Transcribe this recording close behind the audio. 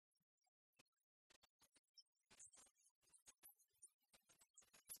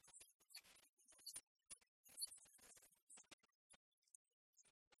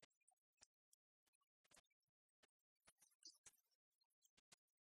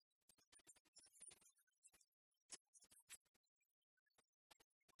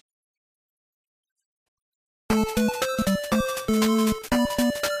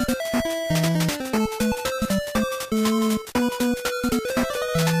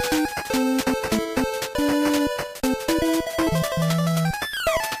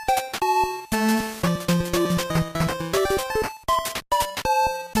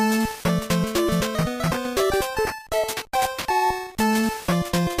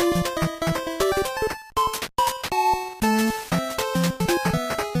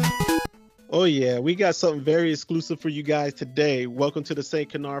we got something very exclusive for you guys today. Welcome to the St.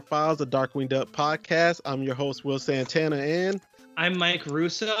 Canard Files, a Darkwing Duck podcast. I'm your host, Will Santana, and I'm Mike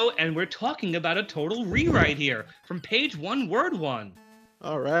Russo, and we're talking about a total rewrite here from page 1, word 1.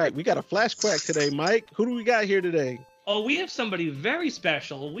 All right, we got a Flashquack today, Mike. Who do we got here today? Oh, we have somebody very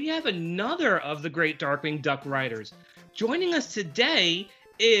special. We have another of the great Darkwing Duck writers. Joining us today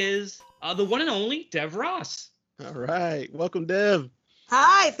is the one and only Dev Ross. All right, welcome, Dev.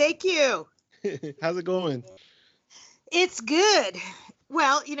 Hi, thank you. How's it going? It's good.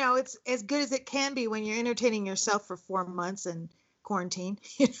 Well, it's as good as it can be when you're entertaining yourself for 4 months in quarantine.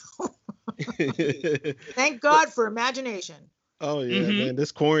 Thank God for imagination. Oh, yeah, man.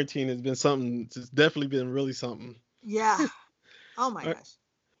 This quarantine has been something. It's definitely been really something. Yeah. Oh, my gosh.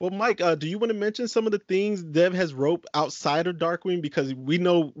 Well, Mike, do you want to mention some of the things Dev has wrote outside of Darkwing? Because we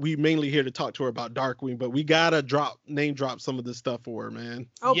know we mainly here to talk to her about Darkwing, but we got to name drop some of the stuff for her, man.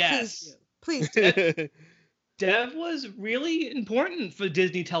 Oh, yes. Please do. Dev was really important for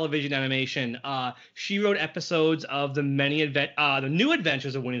Disney television animation. She wrote episodes of the New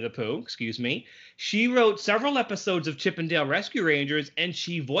Adventures of Winnie the Pooh. Excuse me. She wrote several episodes of Chip and Dale Rescue Rangers, and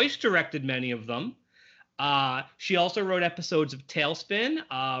she voice directed many of them. She also wrote episodes of Tailspin,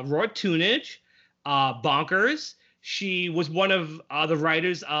 Raw Tunage, Bonkers. She was one of the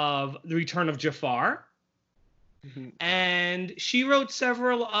writers of The Return of Jafar. Mm-hmm. And she wrote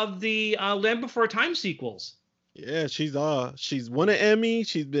several of the Land Before Time sequels. Yeah, she's won an Emmy.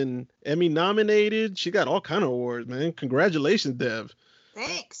 She's been Emmy nominated. She got all kind of awards, man. Congratulations, Dev.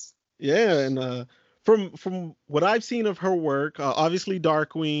 Thanks. Yeah, and from what I've seen of her work, obviously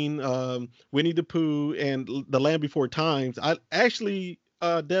Darkwing, Winnie the Pooh, and The Land Before Times. I actually,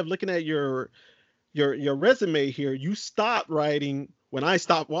 Dev, looking at your resume here, you stopped writing when I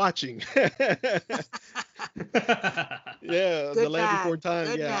stopped watching. Yeah, The Land Before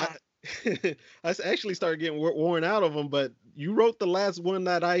Time. Yeah, I actually started getting worn out of them, but you wrote the last one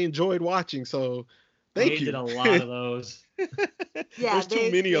that I enjoyed watching, so thank you. They did a lot of those. Yeah, there's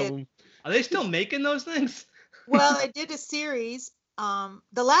too many of them. Are they still making those things? Well, I did a series.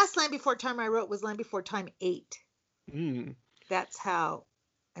 The last Land Before Time I wrote was Land Before Time 8. That's how.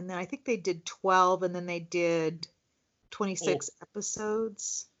 And then I think they did 12, and then they did 26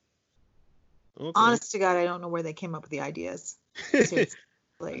 episodes. Okay. Honest to God, I don't know where they came up with the ideas.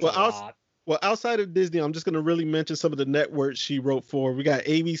 Well, outside of Disney, I'm just going to really mention some of the networks she wrote for. We got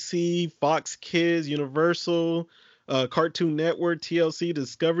ABC, Fox Kids, Universal, Cartoon Network, TLC,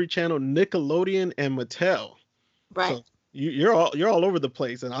 Discovery Channel, Nickelodeon, and Mattel. Right. So you're all over the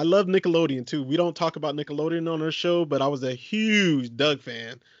place, and I love Nickelodeon too. We don't talk about Nickelodeon on our show, but I was a huge Doug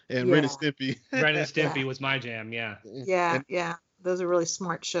fan, and Ren and Stimpy. Ren and Stimpy was my jam. Yeah. Yeah. Those are really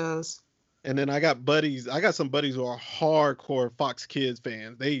smart shows. And then I got buddies. I got some buddies who are hardcore Fox Kids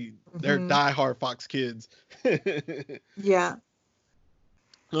fans. They're diehard Fox Kids. Yeah.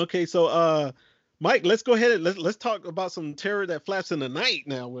 Okay, so Mike, let's go ahead and let's talk about some terror that flaps in the night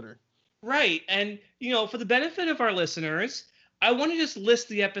now with her. Right, and for the benefit of our listeners, I want to just list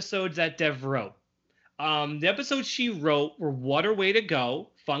the episodes that Dev wrote. The episodes she wrote were Water Way to Go,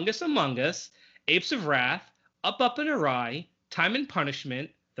 Fungus Among Us, Apes of Wrath, Up and Awry, Time and Punishment,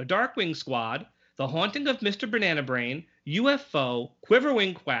 The Darkwing Squad, The Haunting of Mr. Banana Brain, UFO,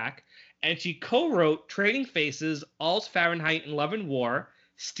 Quiverwing Quack, and she co-wrote Trading Faces, All's Fahrenheit and Love and War,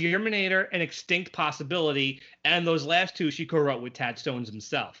 Steerminator, and Extinct Possibility, and those last two she co-wrote with Tad Stones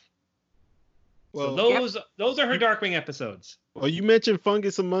himself. Well, so those are her Darkwing episodes. Well, you mentioned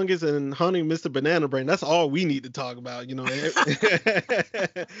Fungus Among Us and Haunting Mr. Banana Brain. That's all we need to talk about,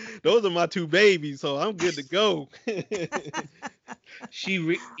 Those are my two babies, so I'm good to go.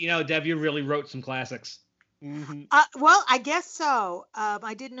 Dev, you really wrote some classics. Mm-hmm. Well, I guess so.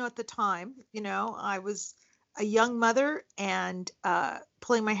 I didn't know at the time. I was a young mother and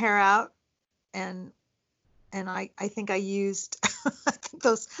pulling my hair out, and I think I used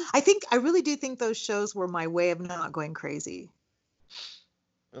I really do think those shows were my way of not going crazy.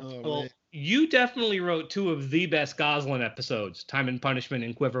 Oh, well, man. You definitely wrote two of the best Goslin episodes, Time and Punishment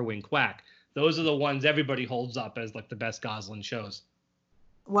and Quiverwing Quack. Those are the ones everybody holds up as like the best Goslin shows.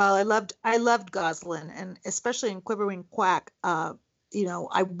 Well, I loved Goslin, and especially in Quiverwing Quack. I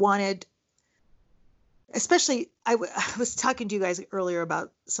wanted, especially I was talking to you guys earlier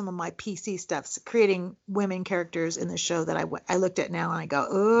about some of my PC stuff, creating women characters in the show that I looked at now and I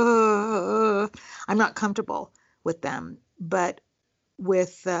go, I'm not comfortable with them. But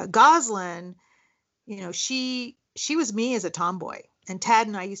with Goslin, she was me as a tomboy, and Tad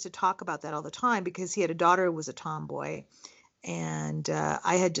and I used to talk about that all the time because he had a daughter who was a tomboy, and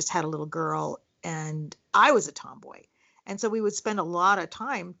I had just had a little girl, and I was a tomboy, and so we would spend a lot of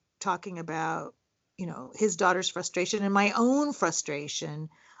time talking about his daughter's frustration and my own frustration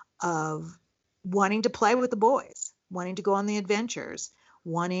of wanting to play with the boys, wanting to go on the adventures,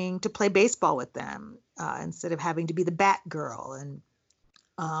 wanting to play baseball with them instead of having to be the bat girl, and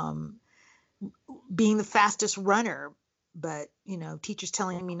being the fastest runner, but teachers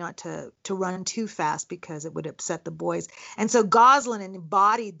telling me not to run too fast because it would upset the boys. And so Goslin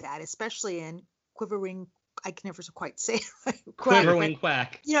embodied that, especially in Quivering. I can never quite say it right. Quivering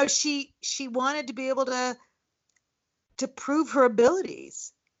Quack. She wanted to be able to prove her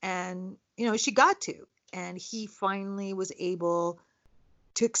abilities, and she got to, and he finally was able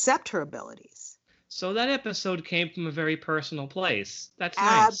to accept her abilities. So that episode came from a very personal place. That's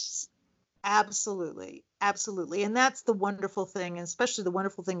nice. Absolutely. And that's the wonderful thing, and especially the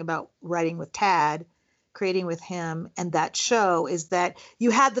wonderful thing about writing with Tad, creating with him, and that show is that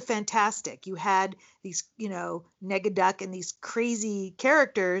you had the fantastic, you had these, Negaduck and these crazy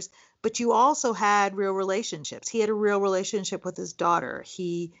characters, but you also had real relationships. He had a real relationship with his daughter.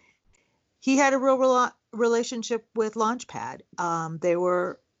 He had a real relationship with Launchpad. They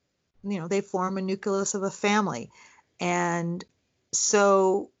were, they form a nucleus of a family. And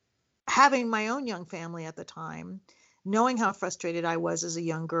so having my own young family at the time, knowing how frustrated I was as a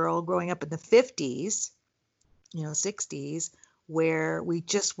young girl growing up in the 50s, 60s, where we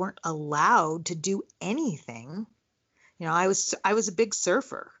just weren't allowed to do anything. I was a big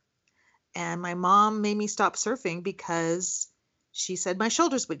surfer, and my mom made me stop surfing because she said my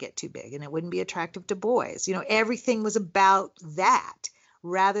shoulders would get too big and it wouldn't be attractive to boys. Everything was about that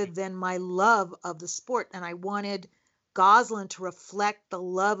rather than my love of the sport. And I wanted Goslin to reflect the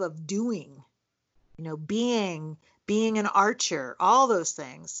love of doing, being an archer, all those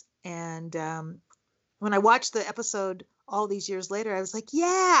things. And when I watched the episode all these years later, I was like,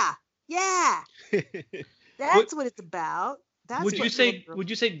 yeah, that's what it's about. That's would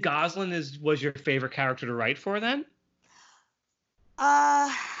you say Goslin was your favorite character to write for then?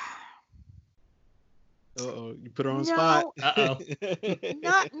 You put her on the spot.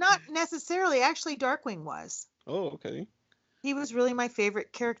 Not necessarily. Actually, Darkwing was. Oh, okay. He was really my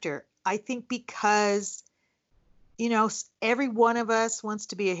favorite character. I think because, every one of us wants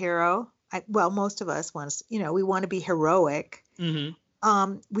to be a hero. Most of us wants, we want to be heroic.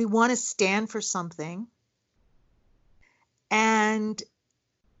 Mm-hmm. We want to stand for something. And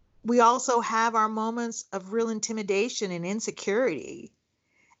we also have our moments of real intimidation and insecurity.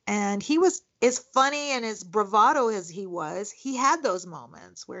 And he was as funny and as bravado as he was. He had those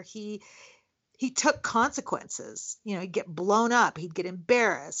moments where he took consequences. He'd get blown up, he'd get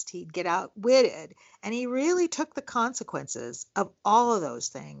embarrassed, he'd get outwitted, and he really took the consequences of all of those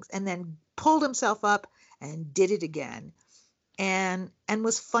things and then pulled himself up and did it again, and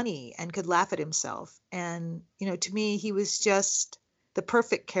was funny and could laugh at himself. And to me, he was just the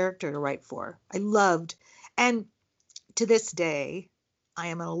perfect character to write for. I loved, and to this day, I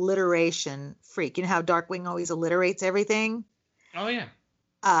am an alliteration freak. You know how Darkwing always alliterates everything? Oh yeah.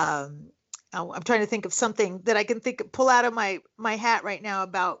 I'm trying to think of something that I can pull out of my hat right now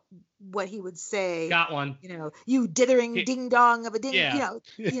about what he would say. Got one. You dithering ding dong of a ding. Yeah.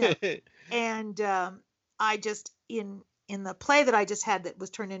 And I just in the play that I just had that was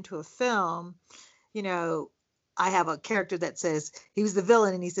turned into a film, I have a character that says he was the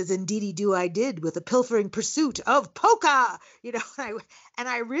villain, and he says, "Indeedy do I did with a pilfering pursuit of Polka." And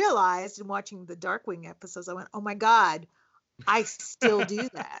I realized in watching the Darkwing episodes, I went, "Oh my God, I still do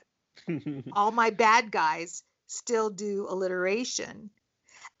that." All my bad guys still do alliteration,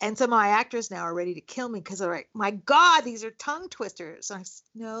 and some of my actors now are ready to kill me because they're like, "My God, these are tongue twisters." And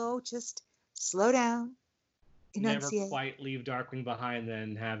no, just slow down, enunciate. Never quite leave Darkwing behind,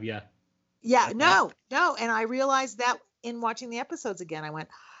 then, have you? Yeah, no. And I realized that in watching the episodes again, I went,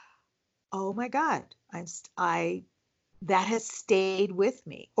 "Oh my God, that has stayed with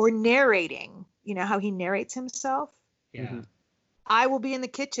me." Or narrating, how he narrates himself. Yeah. Mm-hmm. I will be in the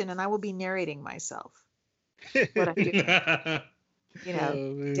kitchen and I will be narrating myself what I'm doing.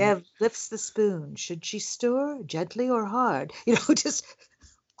 Dev lifts the spoon. Should she stir gently or hard? Just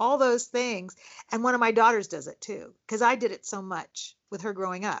all those things. And one of my daughters does it too, because I did it so much with her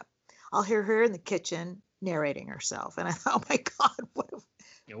growing up. I'll hear her in the kitchen narrating herself, and I thought, "Oh my God,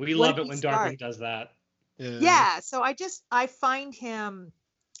 we love it when Darkwing does that." Yeah. So I find him.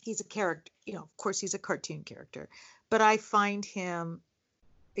 He's a character. Of course, he's a cartoon character. But I find him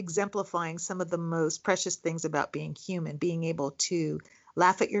exemplifying some of the most precious things about being human, being able to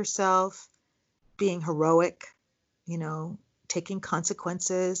laugh at yourself, being heroic, taking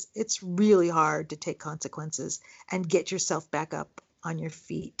consequences. It's really hard to take consequences and get yourself back up on your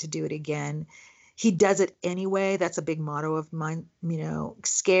feet to do it again. he does it anyway. That's a big motto of mine,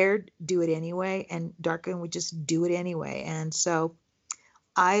 scared, do it anyway. And Darkwing would just do it anyway. And so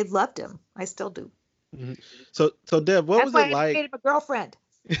I loved him. I still do. Mhm. So Deb, what That's was it why I like? made him a girlfriend.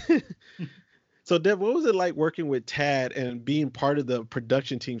 So Deb, what was it like working with Tad and being part of the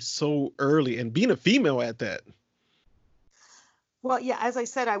production team so early and being a female at that? Well, yeah, as I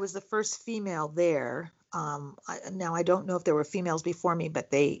said, I was the first female there. Now I don't know if there were females before me,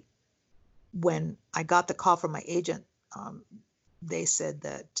 but when I got the call from my agent, they said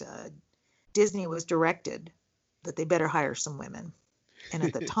that Disney was directed that they better hire some women. And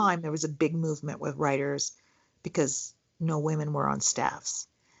at the time, there was a big movement with writers because no women were on staffs.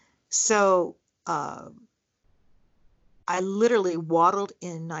 So I literally waddled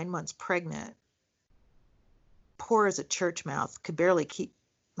in 9 months pregnant, poor as a church mouse, could barely keep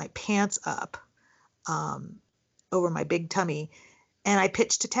my pants up over my big tummy. And I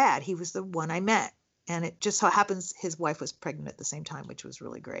pitched to Tad. He was the one I met. And it just so happens his wife was pregnant at the same time, which was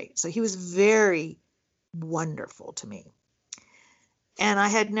really great. So he was very wonderful to me. And I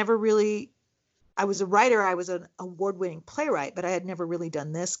had never really, I was a writer, I was an award-winning playwright, but I had never really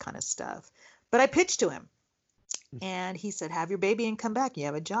done this kind of stuff. But I pitched to him and he said, have your baby and come back. You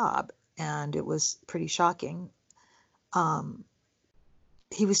have a job. And it was pretty shocking.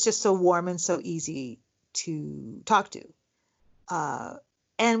 He was just so warm and so easy to talk to.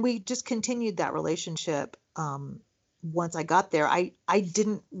 And we just continued that relationship. Once I got there, I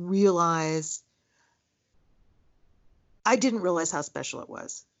didn't realize how special it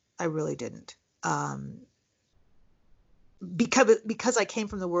was. I really didn't. Because I came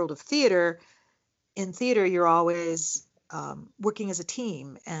from the world of theater. In theater, you're always working as a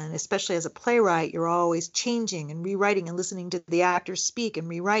team, and especially as a playwright, you're always changing and rewriting and listening to the actors speak and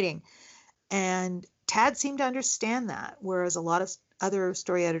rewriting. And Tad seemed to understand that, whereas a lot of other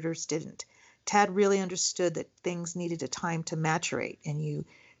story editors didn't. Tad really understood that things needed a time to maturate, and you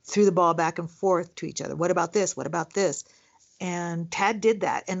threw the ball back and forth to each other. What about this? What about this? And Tad did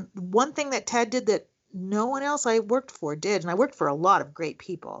that. And one thing that Tad did that no one else I worked for did, and I worked for a lot of great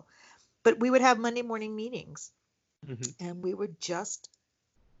people, but we would have Monday morning meetings, and we would just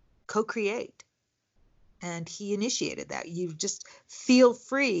co-create. And he initiated that. You just feel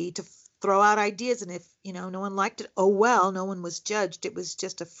free to throw out ideas, and if no one liked it, oh well, no one was judged. It was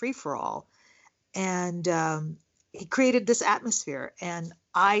just a free-for-all. And he created this atmosphere, and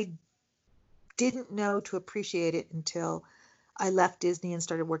I didn't know to appreciate it until I left Disney and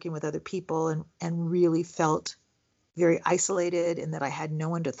started working with other people, and really felt very isolated, and that I had no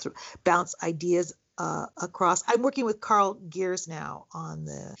one to bounce ideas across. I'm working with Carl Gears now I'm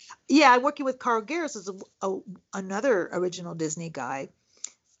working with Carl Gears as another original Disney guy.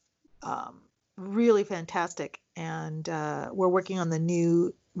 Really fantastic. And we're working on the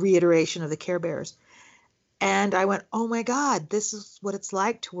new reiteration of the Care Bears. And I went, oh my God, this is what it's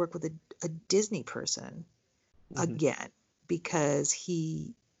like to work with a Disney person again, because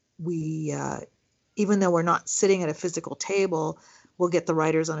even though we're not sitting at a physical table, we'll get the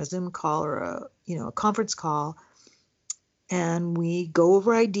writers on a Zoom call or a conference call, and we go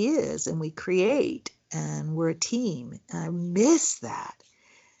over ideas and we create, and we're a team. And I miss that.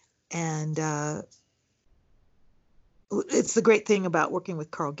 And it's the great thing about working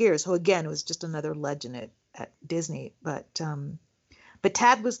with Carl Gears, who again was just another legend at Disney. But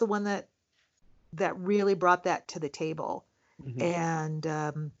Tad was the one that really brought that to the table. And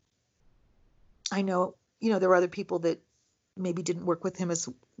I know, there were other people that maybe didn't work with him as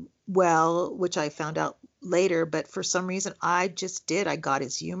well, which I found out later, but for some reason I just did. I got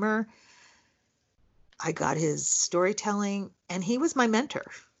his humor, I got his storytelling, and he was my mentor.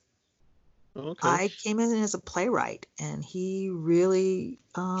 Okay. I came in as a playwright, and he really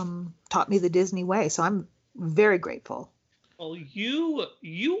taught me the Disney way. So I'm very grateful. Well, you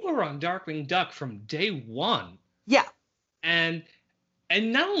were on Darkwing Duck from day one. Yeah. And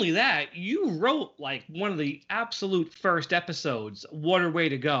not only that, you wrote like one of the absolute first episodes, What a Way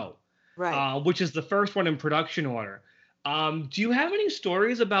to Go, right? Which is the first one in production order. Do you have any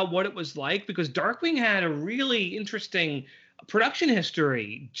stories about what it was like? Because Darkwing had a really interesting production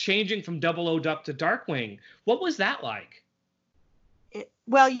history, changing from Double O Duck to Darkwing. What was that like?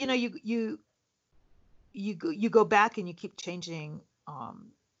 Well, you go back and you keep changing.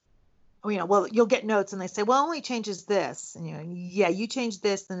 Well, you'll get notes and they say, well, it only changes this. And, you change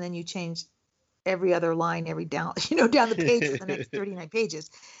this, and then you change every other line, down the page for the next 39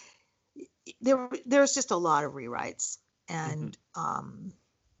 pages. There's just a lot of rewrites. And,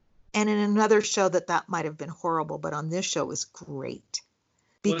 and in another show that might have been horrible, but on this show it was great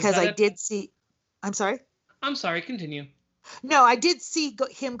because I did see, I'm sorry. I'm sorry, continue. No, I did see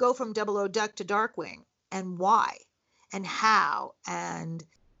him go from Double O Duck to Darkwing, and why and how. And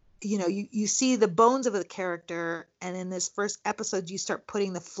you see the bones of the character, and in this first episode you start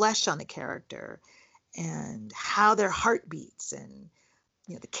putting the flesh on the character and how their heart beats, and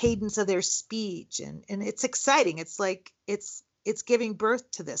the cadence of their speech, and it's exciting. It's like it's giving birth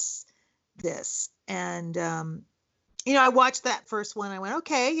to this. And I watched that first one. I went,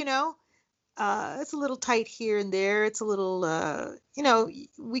 okay, it's a little tight here and there. It's a little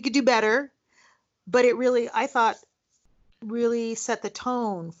we could do better. But it really, I thought, really set the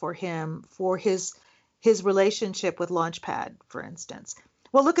tone for him, for his relationship with Launchpad, for instance.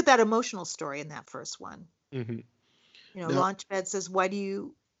 Well, look at that emotional story in that first one. Mm-hmm. Launchpad says, why do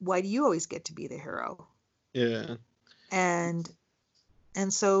you always get to be the hero? Yeah. And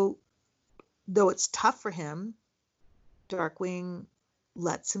so, though it's tough for him, Darkwing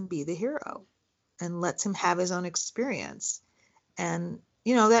lets him be the hero and lets him have his own experience. And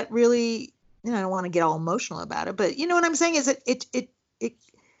that really, I don't want to get all emotional about it, but what I'm saying is it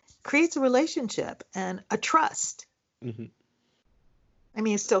creates a relationship and a trust. Mm-hmm. I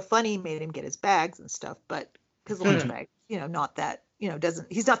mean, it's still funny he made him get his bags and stuff, but because Launchpad, not that,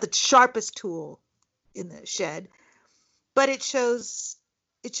 he's not the sharpest tool in the shed, but it shows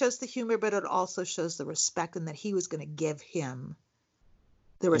the humor, but it also shows the respect, and that he was going to give him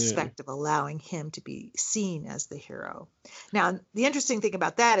the respect of allowing him to be seen as the hero. Now, the interesting thing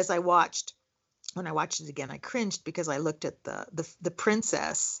about that is when I watched it again, I cringed because I looked at the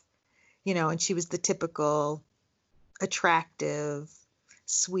princess, and she was the typical attractive,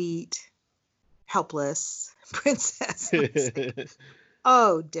 sweet, helpless princess.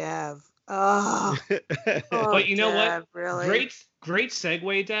 Oh, Dev. Oh, but you know Dev, what? Really? Great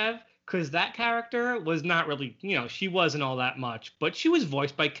segue, Dev, because that character was not really, she wasn't all that much, but she was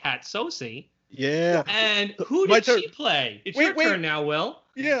voiced by Kat Sosi. Yeah. And who did she play? It's your turn now, Will.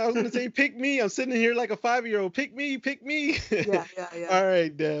 Yeah, I was gonna say, pick me. I'm sitting here like a 5-year-old. Pick me, pick me. Yeah. All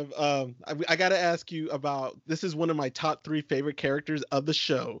right, Dev. I gotta ask you about. This is one of my top 3 favorite characters of the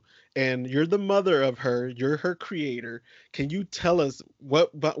show, and you're the mother of her. You're her creator. Can you tell us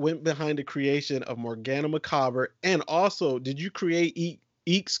what went behind the creation of Morgana Macabre, and also, did you create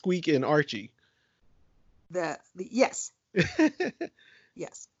Eek, Squeak, and Archie? Yes.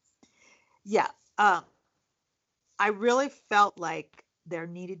 Yes. Yeah. I really felt like there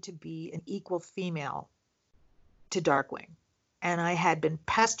needed to be an equal female to Darkwing. And I had been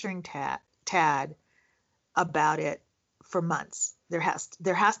pestering Tad about it for months. There has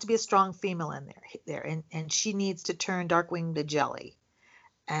to be a strong female in there, and she needs to turn Darkwing to jelly.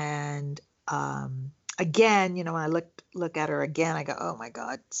 And again, when I look at her again, I go, oh my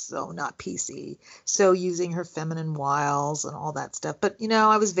God, so not PC. So using her feminine wiles and all that stuff. But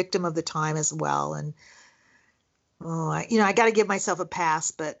I was victim of the time as well, and I got to give myself a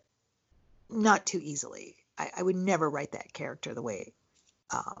pass, but not too easily. I would never write that character the way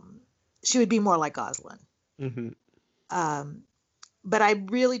she would be more like Goslin. Mm-hmm. But I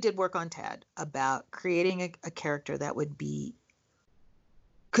really did work on Tad about creating a character that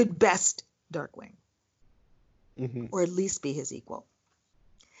could best Darkwing, mm-hmm. or at least be his equal.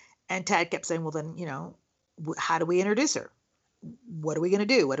 And Tad kept saying, well, then, how do we introduce her? What are we going to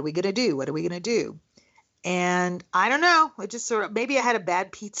do? What are we going to do? What are we going to do? And I don't know. It just sort of, maybe I had a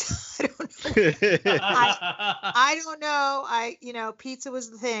bad pizza. I don't know. I don't know. Pizza was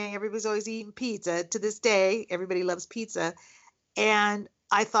the thing. Everybody's always eating pizza. To this day, everybody loves pizza. And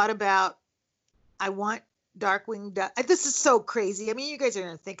I thought about, I want Darkwing. This is so crazy. I mean, you guys are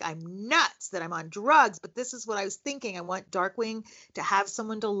going to think I'm nuts, that I'm on drugs, but this is what I was thinking. I want Darkwing to have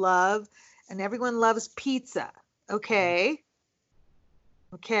someone to love, and everyone loves pizza. Okay.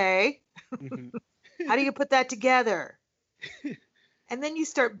 Mm-hmm. How do you put that together? And then you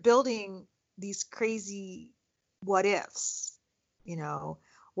start building these crazy what ifs, Well,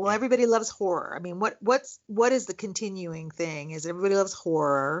 everybody loves horror. I mean, what is the continuing thing? Is everybody loves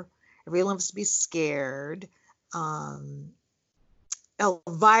horror? Everybody loves to be scared.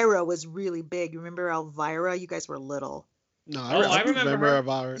 Elvira was really big. You remember Elvira? You guys were little. No, I remember her.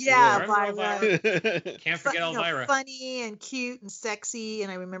 Elvira. Yeah, Elvira. Can't forget Elvira. Funny and cute and sexy,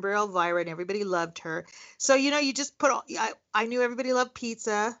 and I remember Elvira, and everybody loved her. So you just put all. I knew everybody loved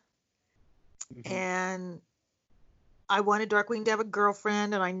pizza, mm-hmm. and I wanted Darkwing to have a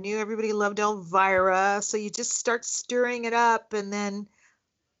girlfriend, and I knew everybody loved Elvira. So you just start stirring it up, and then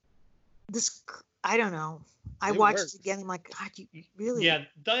I don't know. I watched it again. I'm like, God, you really? Yeah,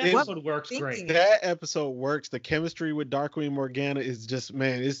 that episode works great. That episode works. The chemistry with Darkwing and Morgana is just,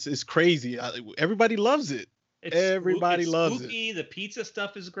 man, it's crazy. Everybody loves it. Everybody loves spooky. it. The pizza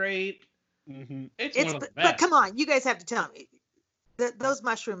stuff is great. Hmm. It's It's one of the but best. come on, you guys have to tell me that those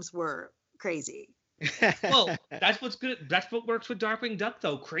mushrooms were crazy. Well, that's what's good. That's what works with Darkwing Duck,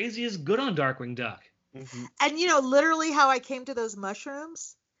 though. Crazy is good on Darkwing Duck. Hmm. And literally how I came to those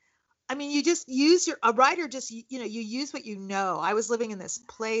mushrooms. I mean, you just use a writer just you use what you know. I was living in this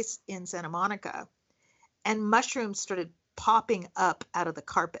place in Santa Monica, and mushrooms started popping up out of the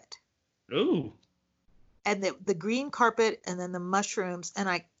carpet, Ooh. and the green carpet, and then the mushrooms, and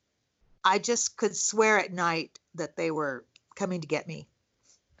I just could swear at night that they were coming to get me,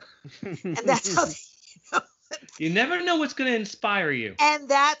 and that's how You never know what's going to inspire you. and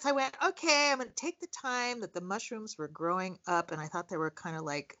that's I went, okay, I'm going to take the time that the mushrooms were growing up, and I thought they were kind of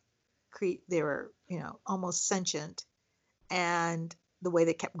like they were almost sentient, and the way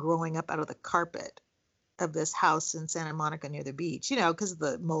they kept growing up out of the carpet of this house in Santa Monica near the beach, because of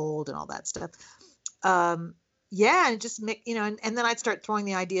the mold and all that stuff. Yeah, and just make, and then I'd start throwing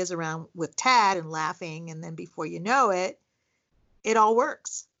the ideas around with Tad and laughing, and then before you know it, it all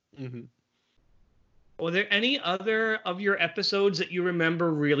works. Hmm. Were there any other of your episodes that you remember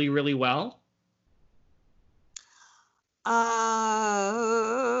really, really well?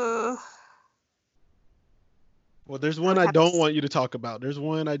 Well, there's I one would I have to don't want you to talk about. There's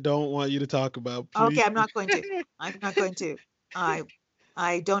one I don't want you to talk about. Okay, Please. I'm not going to. I'm not going to.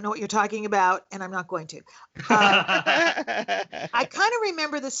 I don't know what you're talking about, and I'm not going to. I kind of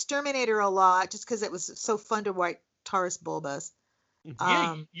remember the Terminator a lot, just because it was so fun to write Taurus Bulbas.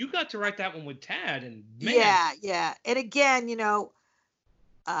 Yeah, you got to write that one with Tad, and man. Yeah. And again,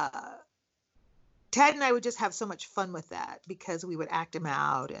 Tad and I would just have so much fun with that because we would act him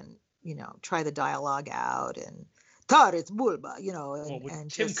out and, try the dialogue out and Taurus Bulba, Well, with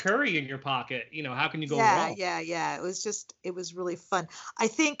and Tim just Curry in your pocket, how can you go yeah, wrong? yeah. It was really fun. I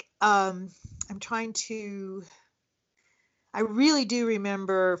think I really do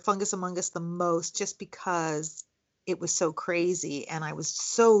remember Fungus Among Us the most just because it was so crazy and I was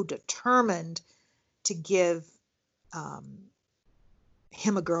so determined to give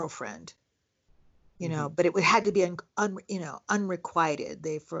him a girlfriend, but it had to be unrequited.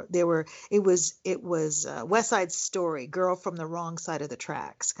 It was West Side Story, girl from the wrong side of the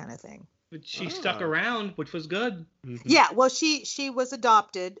tracks kind of thing. But she stuck around, which was good. Mhm. Yeah, well, she was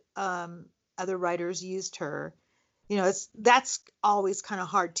adopted. Other writers used her. That's always kind of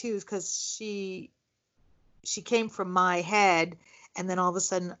hard too, because she came from my head, and then all of a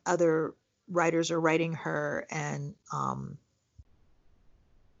sudden other writers are writing her, and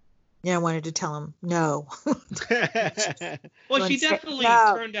I wanted to tell him no. Well, she Say, definitely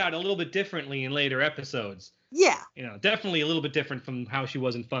no. turned out a little bit differently in later episodes. Yeah, Definitely a little bit different from how she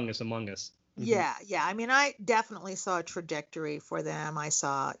was in Fungus Among Us. yeah. I mean, I definitely saw a trajectory for them. I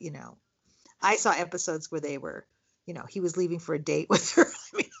saw episodes where they were, he was leaving for a date with her.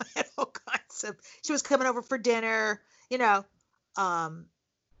 I mean, I had all kinds of. She was coming over for dinner, but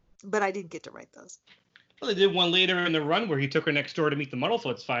I didn't get to write those. Well, they did one later in the run where he took her next door to meet the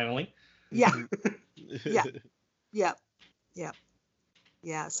Muddlefoots finally. Yeah,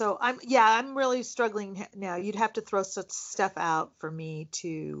 yeah. So I'm really struggling now. You'd have to throw such stuff out for me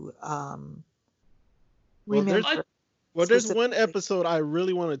to remember. Well, there's one episode I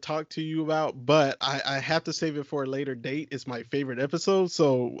really want to talk to you about, but I have to save it for a later date. It's my favorite episode.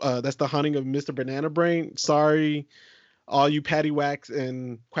 So that's The Haunting of Mr. Banana Brain. Sorry, all you Patty Wax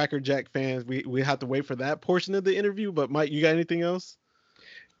and Quacker Jack fans. We have to wait for that portion of the interview. But Mike, you got anything else?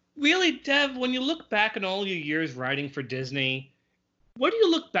 Really, Dev, when you look back on all your years writing for Disney, what do you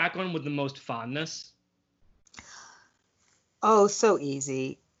look back on with the most fondness? Oh, so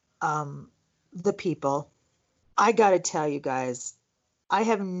easy. The people. I got to tell you guys, I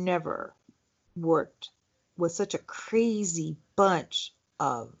have never worked with such a crazy bunch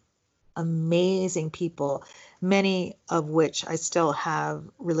of amazing people, many of which I still have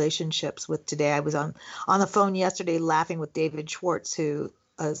relationships with today. I was on the phone yesterday laughing with David Schwartz, who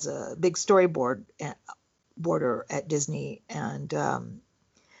is a big storyboarder at Disney, and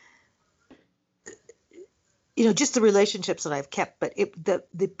just the relationships that I've kept. But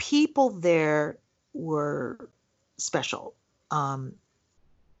the people there were special.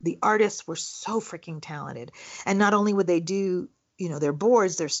 The artists were so freaking talented, and not only would they do their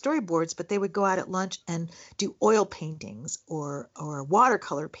storyboards, but they would go out at lunch and do oil paintings or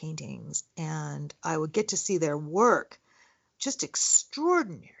watercolor paintings, and I would get to see their work. Just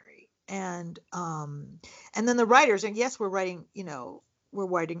extraordinary. And then the writers, and yes, we're writing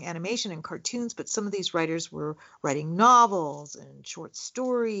animation and cartoons, but some of these writers were writing novels and short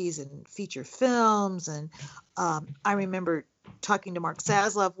stories and feature films. And I remember talking to Mark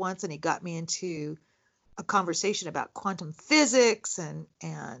Zaslav once, and he got me into a conversation about quantum physics and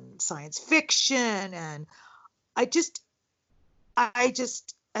science fiction, and I just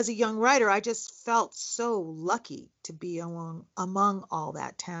as a young writer, I just felt so lucky to be among all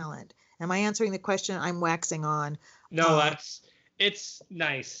that talent. Am I answering the question? I'm waxing on. No, it's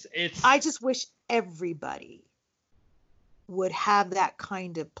nice. I just wish everybody would have that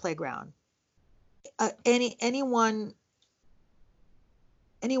kind of playground. Anyone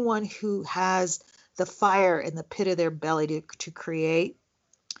who has the fire in the pit of their belly to create,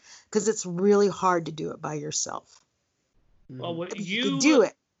 because it's really hard to do it by yourself. Well, what you can do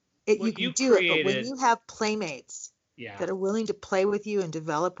it. You can do created, it, but when you have playmates that are willing to play with you and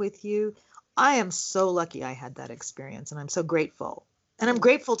develop with you, I am so lucky I had that experience, and I'm so grateful. And I'm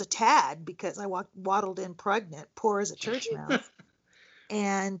grateful to Tad, because I waddled in pregnant, poor as a church mouse.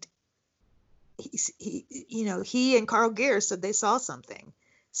 And he and Carl Gear said they saw something.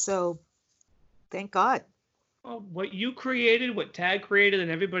 So thank God. Well, what you created, what Tad created, and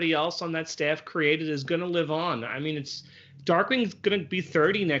everybody else on that staff created is going to live on. I mean, Darkwing's going to be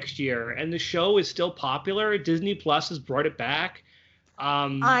 30 next year, and the show is still popular. Disney Plus has brought it back.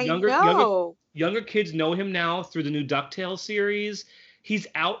 Younger kids know him now through the new DuckTales series. He's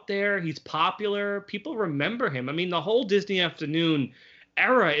out there. He's popular. People remember him. I mean, the whole Disney Afternoon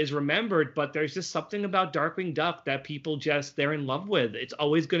era is remembered, but there's just something about Darkwing Duck that people they're in love with. It's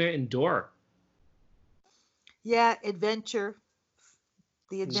always going to endure. Yeah, adventure.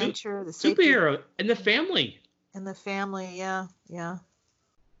 The adventure, the superhero, and the family. And the family, yeah. It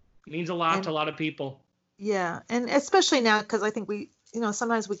means a lot to a lot of people. Yeah, and especially now, because I think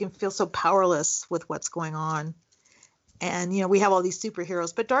sometimes we can feel so powerless with what's going on. And, we have all these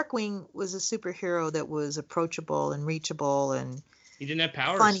superheroes, but Darkwing was a superhero that was approachable and reachable, and he didn't have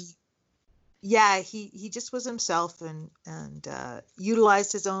powers. Funny. Yeah, he just was himself and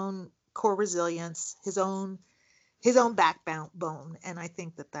utilized his own core resilience, his own backbone, and I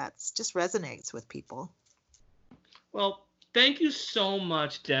think that's just resonates with people. Well, thank you so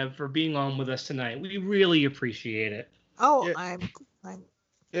much, Deb, for being on with us tonight. We really appreciate it. Oh, yeah. I'm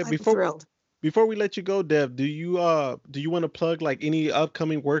thrilled. Before we let you go, Deb, do you want to plug like any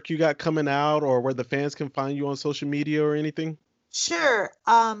upcoming work you got coming out, or where the fans can find you on social media or anything? Sure.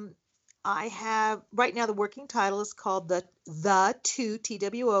 I have right now, the working title is called the Two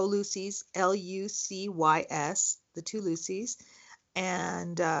TWO Lucy's, LUCYS, The Two Lucys,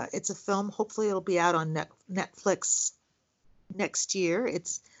 and it's a film. Hopefully, it'll be out on Netflix next year.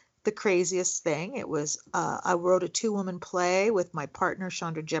 It's the craziest thing. It was I wrote a 2-woman play with my partner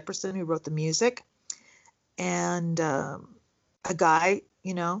Chandra Jefferson, who wrote the music, and a guy,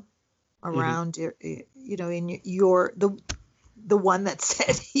 around, in your the one that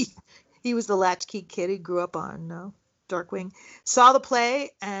said he was the latchkey kid who grew up on Darkwing, saw the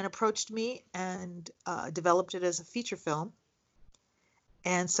play and approached me and developed it as a feature film.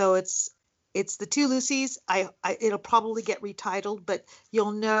 And so it's the Two Lucys. It'll probably get retitled, but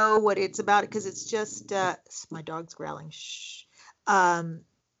you'll know what it's about because it's just my dog's growling. Shh.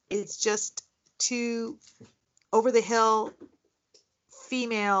 It's just two over the hill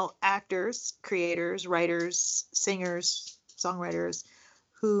female actors, creators, writers, singers, songwriters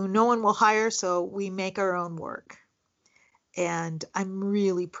who no one will hire, so we make our own work. And I'm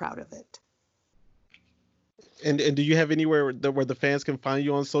really proud of it. And do you have anywhere where the fans can find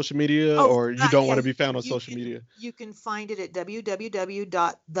you on social media, or you don't want to be found on social media? You can find it at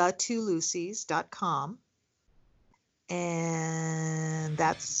www.thetwolucys.com. And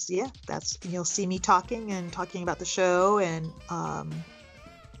that's you'll see me talking about the show, and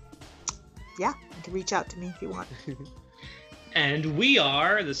you can reach out to me if you want. And we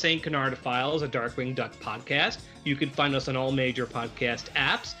are the St. Canard Files, a Darkwing Duck podcast. You can find us on all major podcast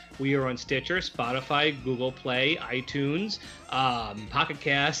apps. We are on Stitcher, Spotify, Google Play, iTunes, Pocket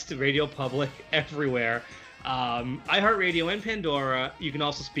Cast, Radio Public, everywhere. iHeartRadio and Pandora. You can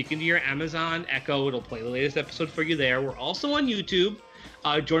also speak into your Amazon Echo. It'll play the latest episode for you there. We're also on YouTube.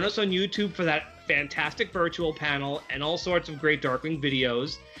 Join us on YouTube for that fantastic virtual panel and all sorts of great Darkwing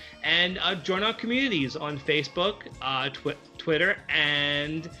videos. And join our communities on Facebook, Twitter,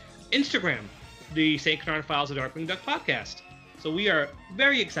 and Instagram, the St. Canard Files of Darkwing Duck podcast. So we are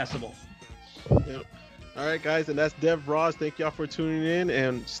very accessible. Yep. All right, guys, and that's Dev Ross. Thank y'all for tuning in,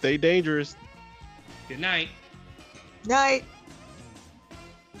 and stay dangerous. Good night. Night.